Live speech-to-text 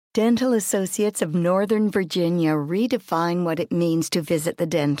Dental Associates of Northern Virginia redefine what it means to visit the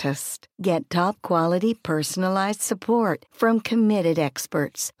dentist. Get top-quality, personalized support from committed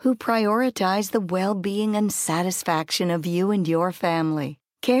experts who prioritize the well-being and satisfaction of you and your family.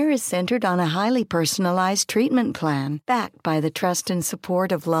 Care is centered on a highly personalized treatment plan backed by the trust and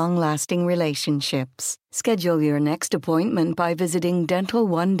support of long-lasting relationships. Schedule your next appointment by visiting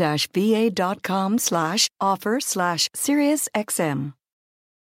dental1-va.com/offer/SiriusXM.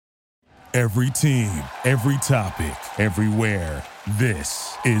 Every team, every topic, everywhere.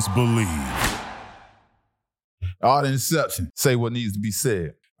 This is Believe. All the inception. Say what needs to be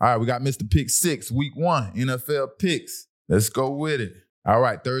said. All right, we got Mr. Pick 6, Week 1, NFL picks. Let's go with it. All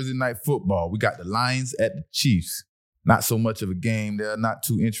right, Thursday night football. We got the Lions at the Chiefs. Not so much of a game there. Not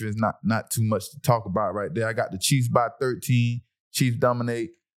too interesting. Not too much to talk about right there. I got the Chiefs by 13. Chiefs dominate.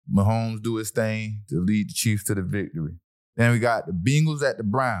 Mahomes do his thing to lead the Chiefs to the victory. Then we got the Bengals at the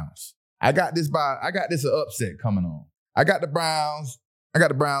Browns. I got this an upset coming on. I got the Browns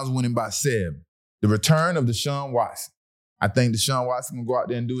winning by 7. The return of Deshaun Watson. I think Deshaun Watson can go out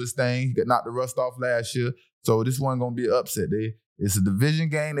there and do his thing. He got knocked the rust off last year. So this one gonna be an upset. It's a division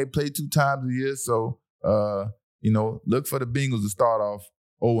game. They play 2 times a year. So look for the Bengals to start off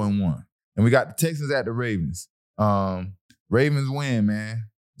 0-1. And we got the Texans at the Ravens. Ravens win, man.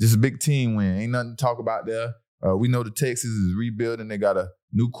 Just a big team win. Ain't nothing to talk about there. We know the Texans is rebuilding. They got a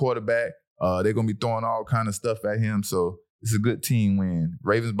new quarterback. They're going to be throwing all kind of stuff at him. So it's a good team win.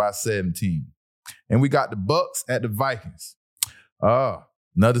 Ravens by 17. And we got the Bucks at the Vikings.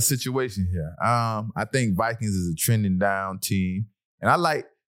 Another situation here. I think Vikings is a trending down team. And I like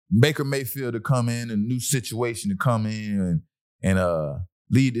Baker Mayfield to come in, a new situation to come in and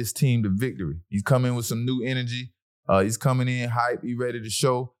lead this team to victory. He's coming with some new energy. He's coming in hype. He's ready to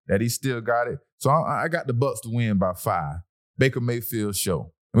show that he still got it. So I got the Bucks to win by 5. Baker Mayfield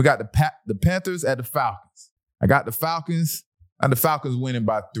show. And we got the Panthers at the Falcons. I got the Falcons and the Falcons winning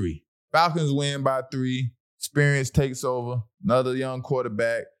by 3. Falcons win by 3. Experience takes over. Another young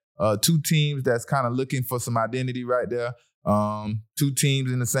quarterback. 2 teams that's kind of looking for some identity right there. 2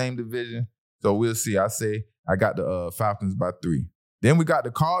 teams in the same division. So we'll see. I say I got the Falcons by 3. Then we got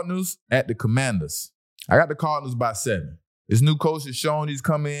the Cardinals at the Commanders. I got the Cardinals by 7. This new coach is showing he's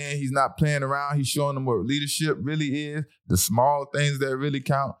coming in. He's not playing around. He's showing them what leadership really is, the small things that really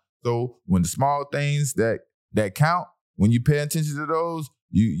count. So when the small things that count, when you pay attention to those,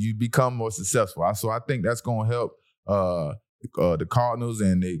 you become more successful. So I think that's going to help the Cardinals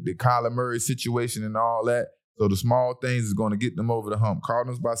and the Kyler Murray situation and all that. So the small things is going to get them over the hump.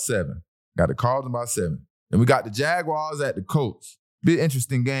 Cardinals by 7. Got the Cardinals by 7. And we got the Jaguars at the Colts. Bit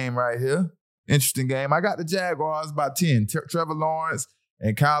interesting game right here. Interesting game. I got the Jaguars by 10. Trevor Lawrence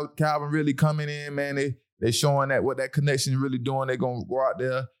and Calvin really coming in, man. They showing that what that connection is really doing. They're going to go out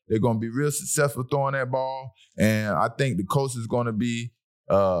there. They're going to be real successful throwing that ball. And I think the Colts is going to be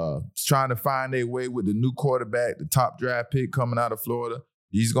trying to find their way with the new quarterback, the top draft pick coming out of Florida.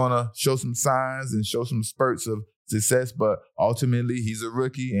 He's going to show some signs and show some spurts of success, but ultimately he's a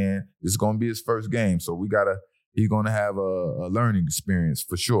rookie and it's going to be his first game. So he's going to have a learning experience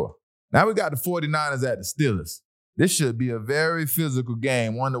for sure. Now we got the 49ers at the Steelers. This should be a very physical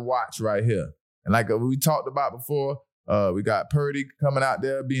game, one to watch right here. And like we talked about before, we got Purdy coming out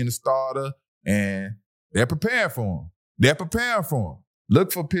there being the starter, and they're preparing for him.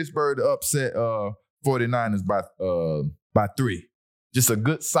 Look for Pittsburgh to upset 49ers by 3. Just a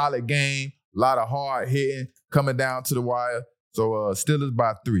good, solid game. A lot of hard hitting coming down to the wire. So Steelers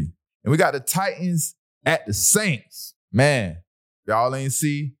by 3. And we got the Titans at the Saints. Man, y'all ain't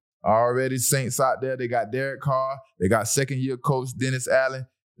see already Saints out there. They got Derek Carr. They got second-year coach Dennis Allen.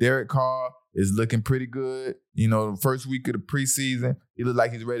 Derek Carr is looking pretty good. You know, the first week of the preseason, he looked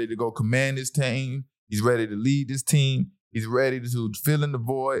like he's ready to go command his team. He's ready to lead this team. He's ready to fill in the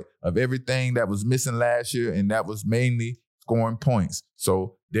void of everything that was missing last year, and that was mainly scoring points.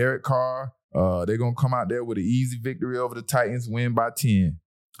 So Derek Carr, they're going to come out there with an easy victory over the Titans, win by 10.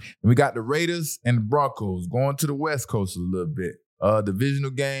 And we got the Raiders and the Broncos going to the West Coast a little bit.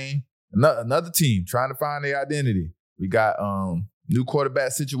 Divisional game. Another team trying to find their identity. We got new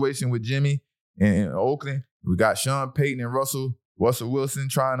quarterback situation with Jimmy in Oakland. We got Sean Payton and Russell Wilson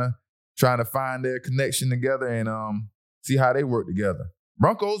trying to find their connection together and see how they work together.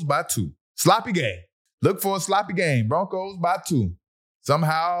 Broncos by 2. Sloppy game. Look for a sloppy game. Broncos by 2.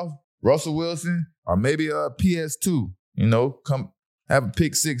 Somehow Russell Wilson or maybe a PS2, come have a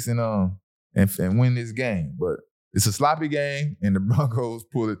pick 6 and win this game. But it's a sloppy game and the Broncos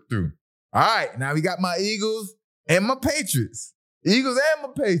pull it through. All right, now we got my Eagles and my Patriots. Eagles and my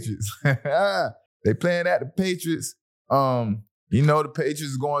Patriots. They playing at the Patriots. You know the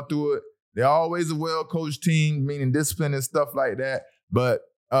Patriots going through it. They're always a well-coached team, meaning discipline and stuff like that. But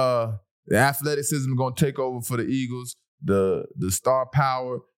the athleticism is going to take over for the Eagles. The star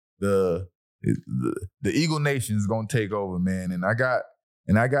power, the Eagle Nation is going to take over, man. And I got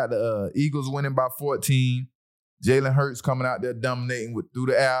the Eagles winning by 14. Jalen Hurts coming out there dominating through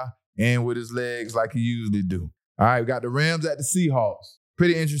the air and with his legs like he usually do. All right, we got the Rams at the Seahawks.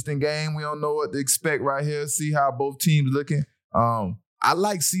 Pretty interesting game. We don't know what to expect right here. See how both teams looking. I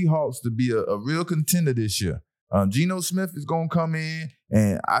like Seahawks to be a real contender this year. Geno Smith is going to come in,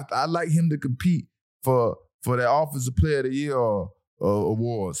 and I like him to compete for that Offensive Player of the Year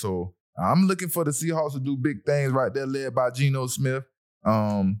award. So I'm looking for the Seahawks to do big things right there, led by Geno Smith.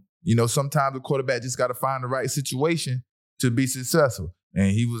 Sometimes the quarterback just got to find the right situation to be successful.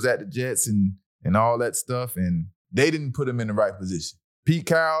 And he was at the Jets and all that stuff, and they didn't put him in the right position. Pete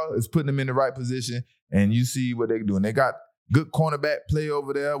Carroll is putting him in the right position, and you see what they're doing. They got good cornerback play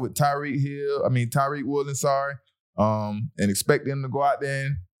over there with Tyreek Woolen, and expect him to go out there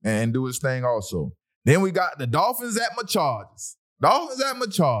and do his thing also. Then we got the Dolphins at my Chargers.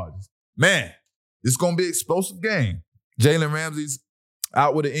 Man, it's going to be an explosive game. Jalen Ramsey's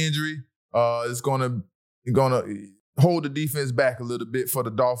out with an injury. It's gonna hold the defense back a little bit for the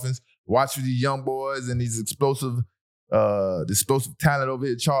Dolphins. Watch for these young boys and these explosive talent over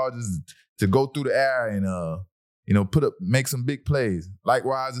here, Chargers, to go through the air and make some big plays.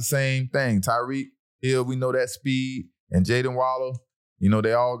 Likewise, the same thing. Tyreek Hill, we know that speed, and Jaden Waller,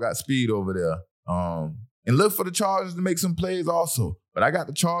 they all got speed over there. And look for the Chargers to make some plays also. But I got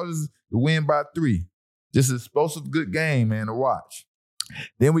the Chargers to win by 3. Just an explosive, good game, man, to watch.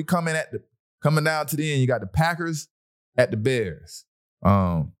 Then we coming down to the end. You got the Packers at the Bears.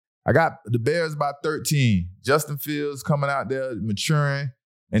 I got the Bears by 13. Justin Fields coming out there, maturing,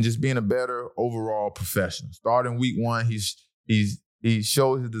 and just being a better overall professional. Starting week 1, he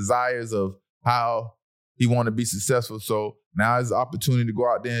showed his desires of how he want to be successful. So now is the opportunity to go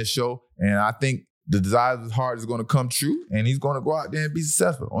out there and show. And I think the desires of his heart is going to come true, and he's going to go out there and be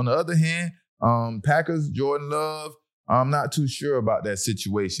successful. On the other hand, Packers, Jordan Love, I'm not too sure about that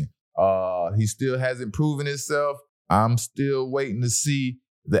situation. He still hasn't proven himself. I'm still waiting to see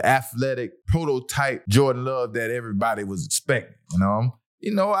the athletic prototype Jordan Love that everybody was expecting.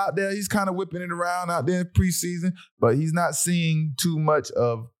 Out there, he's kind of whipping it around out there in preseason, but he's not seeing too much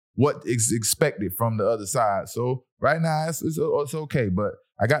of what is expected from the other side. So right now, it's okay, but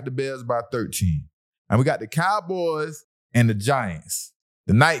I got the Bears by 13. And we got the Cowboys and the Giants.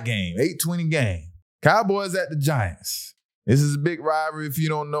 The night game, 8:20 game. Cowboys at the Giants. This is a big rivalry. If you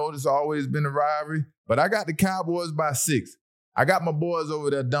don't know, this has always been a rivalry. But I got the Cowboys by 6. I got my boys over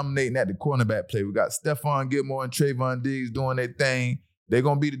there dominating at the cornerback play. We got Stephon Gilmore and Trayvon Diggs doing their thing. They're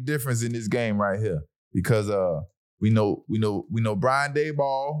gonna be the difference in this game right here because we know Brian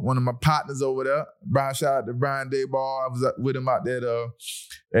Daboll, one of my partners over there. Shout out to Brian Daboll. I was with him out there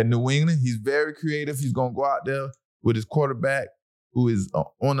at New England. He's very creative. He's gonna go out there with his quarterback, who is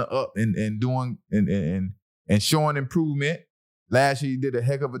on the up and doing and showing improvement. Last year he did a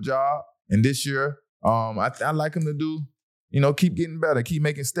heck of a job, and this year I like him to do, keep getting better, keep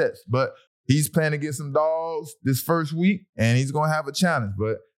making steps. But he's playing against some dogs this first week, and he's gonna have a challenge.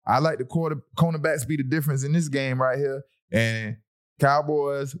 But I like the cornerbacks be the difference in this game right here, and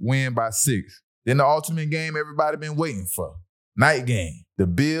Cowboys win by 6. Then the ultimate game everybody been waiting for, night game, the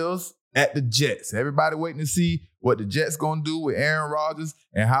Bills at the Jets. Everybody waiting to see what the Jets gonna do with Aaron Rodgers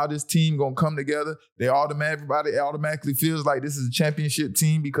and how this team gonna come together. Everybody automatically feels like this is a championship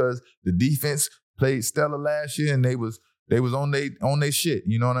team because the defense played stellar last year and they was on they shit.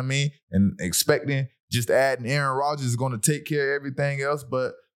 You know what I mean? And expecting just adding Aaron Rodgers is gonna take care of everything else,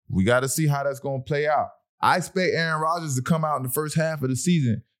 but we got to see how that's gonna play out. I expect Aaron Rodgers to come out in the first half of the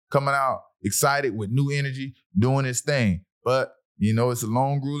season, coming out excited with new energy, doing his thing. But it's a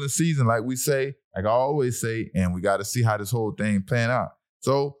long, grueling season, like I always say, and we got to see how this whole thing playing out.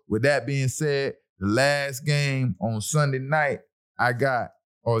 So with that being said, the last game on Sunday night,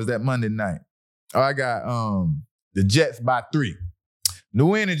 is that Monday night? I got the Jets by 3.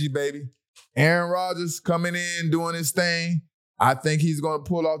 New energy, baby. Aaron Rodgers coming in, doing his thing. I think he's going to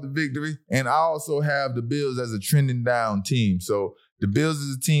pull off the victory. And I also have the Bills as a trending down team. So the Bills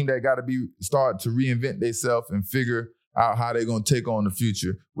is a team that got to start to reinvent themselves and figure out how they're going to take on the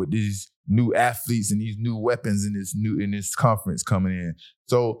future with these new athletes and these new weapons in this conference coming in.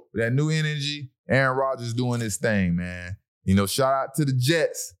 So that new energy, Aaron Rodgers doing his thing, man. Shout out to the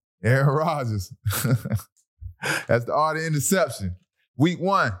Jets, Aaron Rodgers. That's the art of interception. Week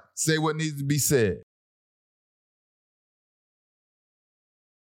 1, say what needs to be said.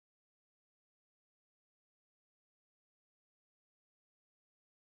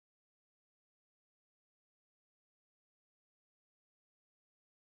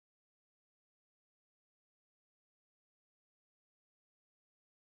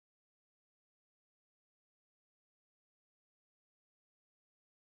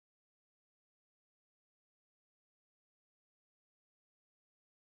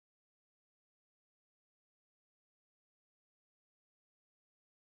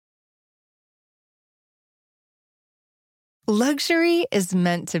 Luxury is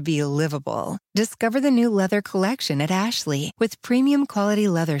meant to be livable. Discover the new leather collection at Ashley with premium quality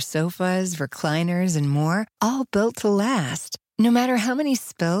leather sofas, recliners, and more, all built to last. No matter how many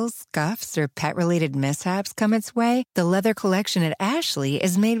spills, scuffs, or pet-related mishaps come its way, the leather collection at Ashley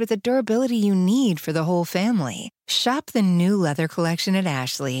is made with the durability you need for the whole family. Shop the new leather collection at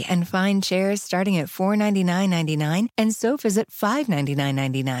Ashley and find chairs starting at $499.99 and sofas at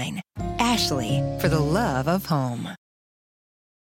 $599.99. Ashley, for the love of home.